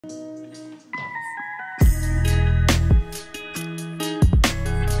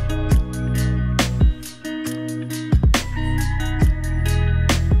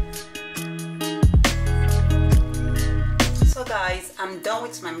I'm done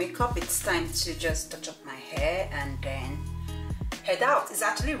with my makeup. It's time to just touch up my hair and then head out. It's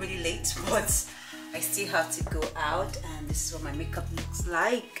actually really late, but I still have to go out, and this is what my makeup looks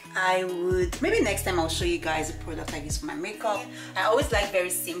like. Maybe next time I'll show you guys the product I use for my makeup. I always like very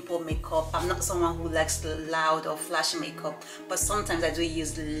simple makeup. I'm not someone who likes loud or flashy makeup, but sometimes I do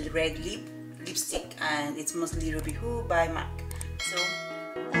use red lipstick, and it's mostly Ruby Who by MAC. So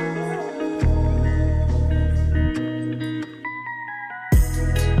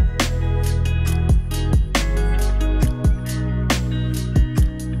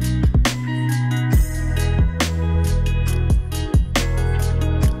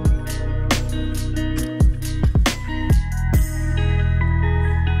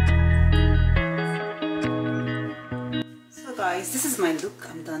this is my look.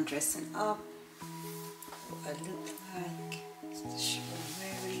 I'm done dressing up. What I look like. It's the shoe I'm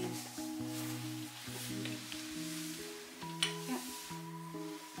wearing. Yeah.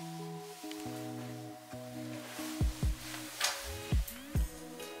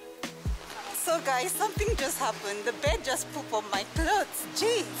 So guys, something just happened. The bed just pooped on my clothes.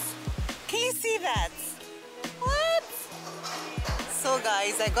 Jeez. Can you see that? What? So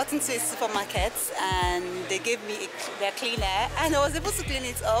guys, I got into a supermarket and they gave me their cleaner and I was able to clean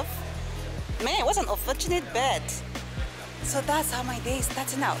it off. Man, what an unfortunate bed. So that's how my day is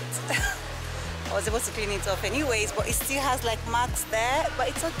starting out. I was able to clean it off anyways, but it still has like marks there, but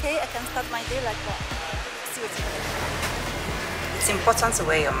it's okay. I can start my day like that. See what's happening. It's important to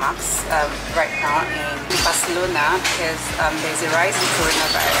wear your mask right now in Barcelona because there's a rise in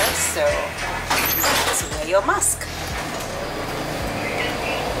coronavirus, so you have to wear your mask.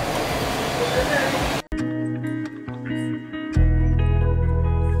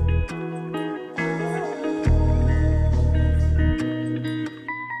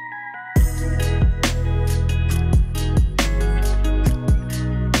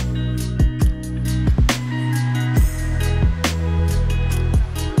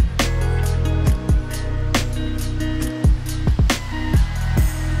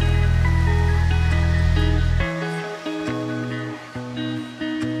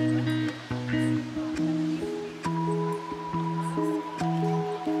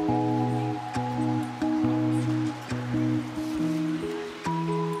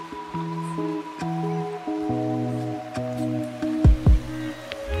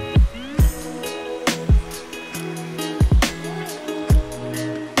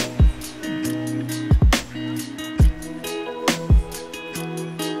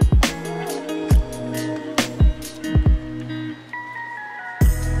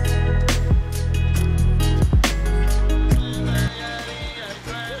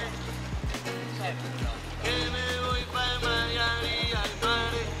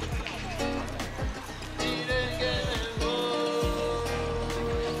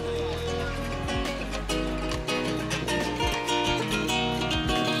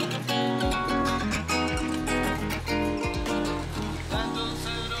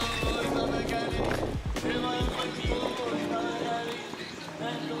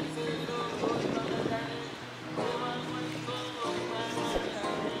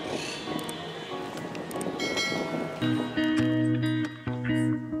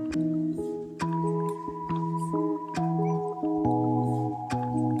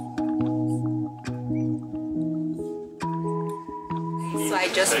 So I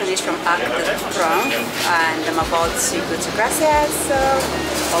just finished from Parc Guell and I'm about to go to Gracia, so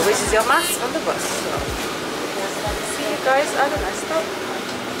always use your mask on the bus. So see you guys at the next stop.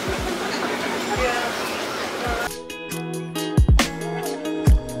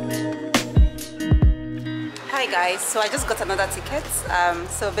 Hi guys, so I just got another ticket.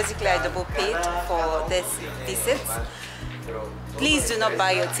 So basically I double paid for this visit. Please do not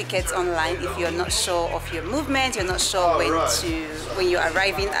buy your tickets online if you're not sure of your movement, you're not sure when you're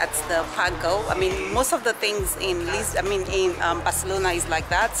arriving at the Park Guell. I mean, most of the things in Barcelona is like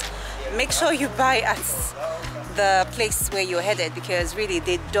that. Make sure you buy at the place where you're headed, because really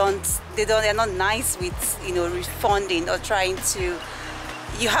they're not nice with, you know, refunding or trying to.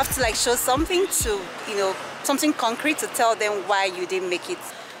 You have to like show something to, you know, something concrete to tell them why you didn't make it.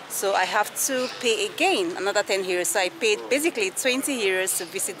 So I have to pay again another 10 euros. So I paid basically 20 euros to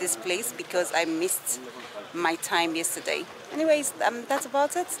visit this place because I missed my time yesterday. Anyways, that's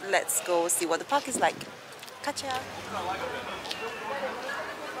about it. Let's go see what the park is like. Catch ya!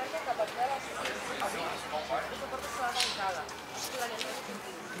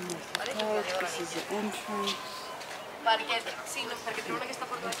 This is the entrance.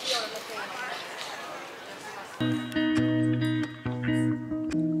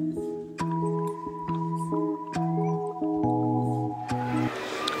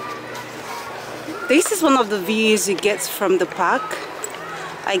 This is one of the views you get from the park.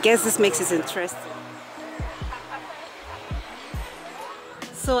 I guess this makes it interesting.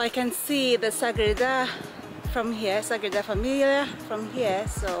 So I can see the Sagrada from here, Sagrada Familia from here.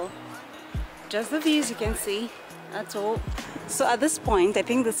 So just the views you can see, that's all. So at this point, I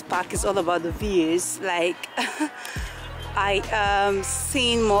think this park is all about the views. Like I am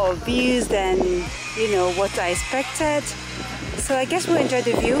seeing more views than, you know, what I expected. So I guess we'll enjoy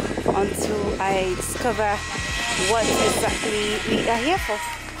the view until I discover what exactly we are here for.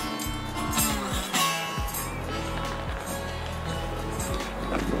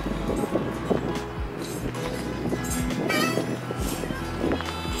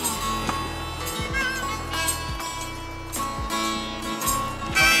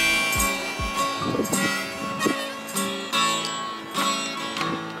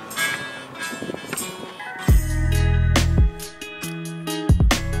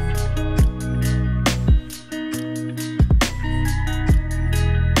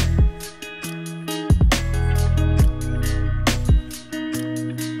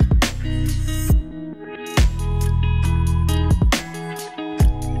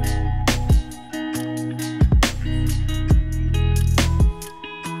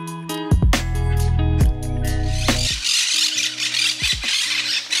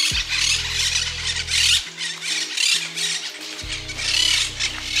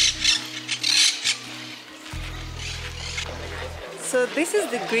 So this is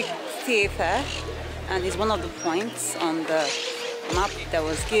the Greek theatre, and it's one of the points on the map that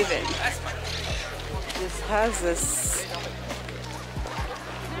was given. This has this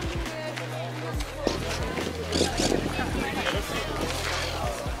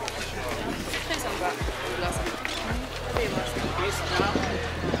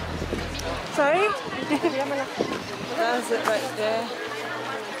sorry? That's it right there.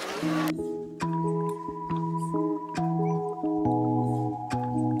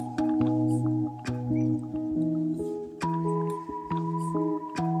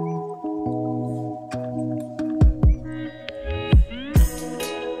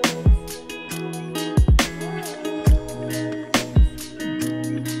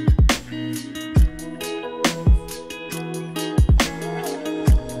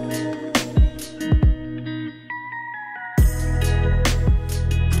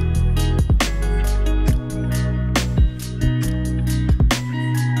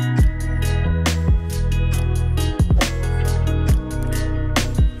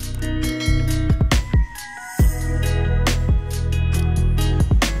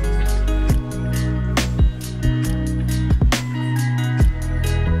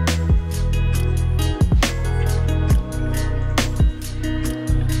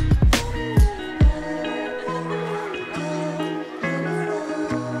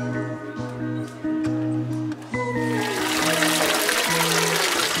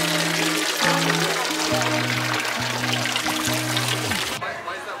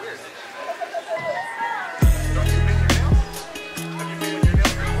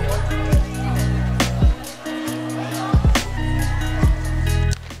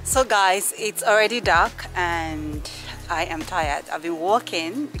 So guys, it's already dark and I am tired. I've been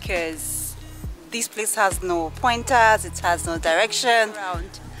walking because this place has no pointers, it has no direction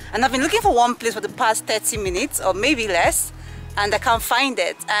around. And I've been looking for one place for the past 30 minutes or maybe less, and I can't find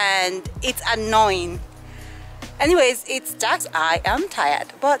it, and it's annoying. Anyways, it's dark, I am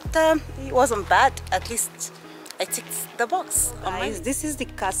tired, but it wasn't bad. At least I ticked the box. Guys, this is the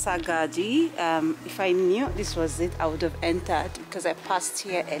Casa Gaudi. If I knew this was it, I would have entered because I passed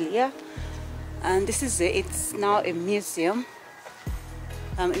here earlier. And this is it. It's now a museum.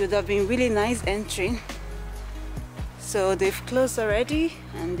 It would have been really nice entering. So they've closed already,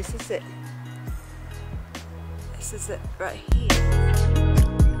 and this is it. This is it right here.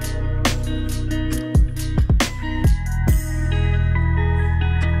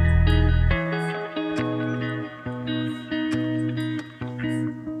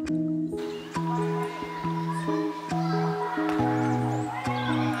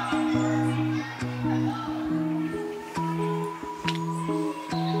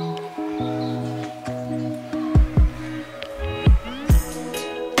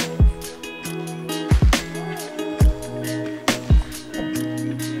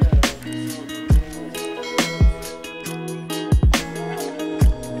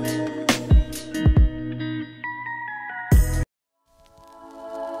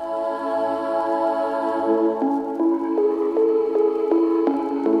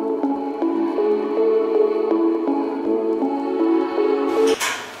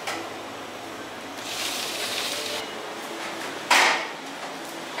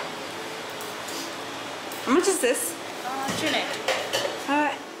 How much is this? Tunic.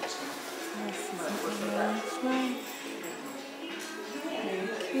 Alright.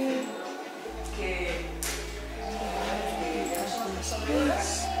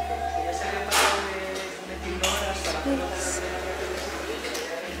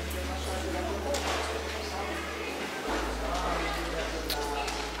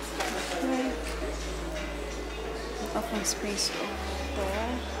 Open space over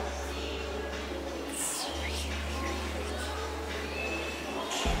there.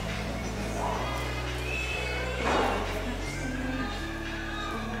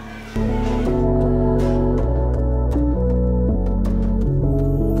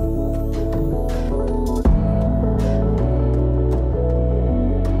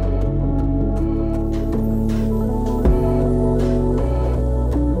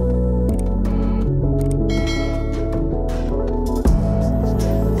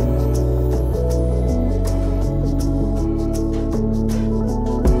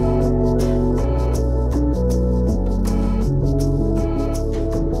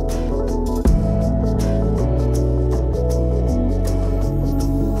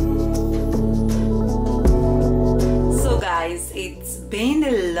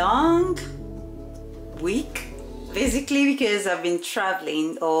 Basically because I've been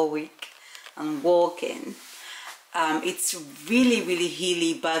traveling all week and walking. It's really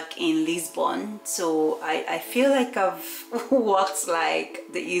hilly back in Lisbon, so I feel like I've walked like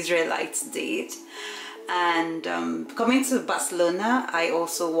the Israelites did. And coming to Barcelona, I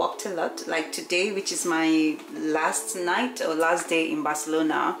also walked a lot. Like today, which is my last night or last day in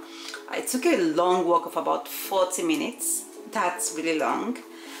Barcelona, I took a long walk of about 40 minutes. That's really long.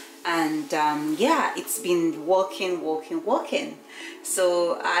 And yeah, it's been walking.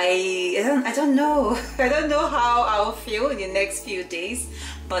 So I don't know I don't know how I'll feel in the next few days,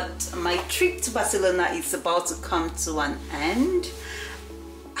 but my trip to Barcelona is about to come to an end.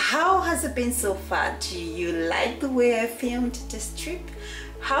 How has it been so far? Do you like the way I filmed this trip?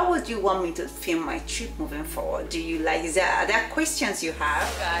 How would you want me to film my trip moving forward? Do you like, are there questions you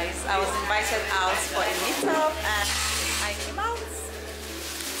have? Guys, I was invited out for a meetup and I came out.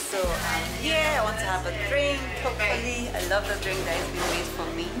 So I'm here, I want to have a drink, hopefully. I love the drink that has been made for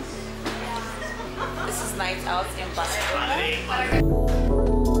me. This is night out in Barcelona.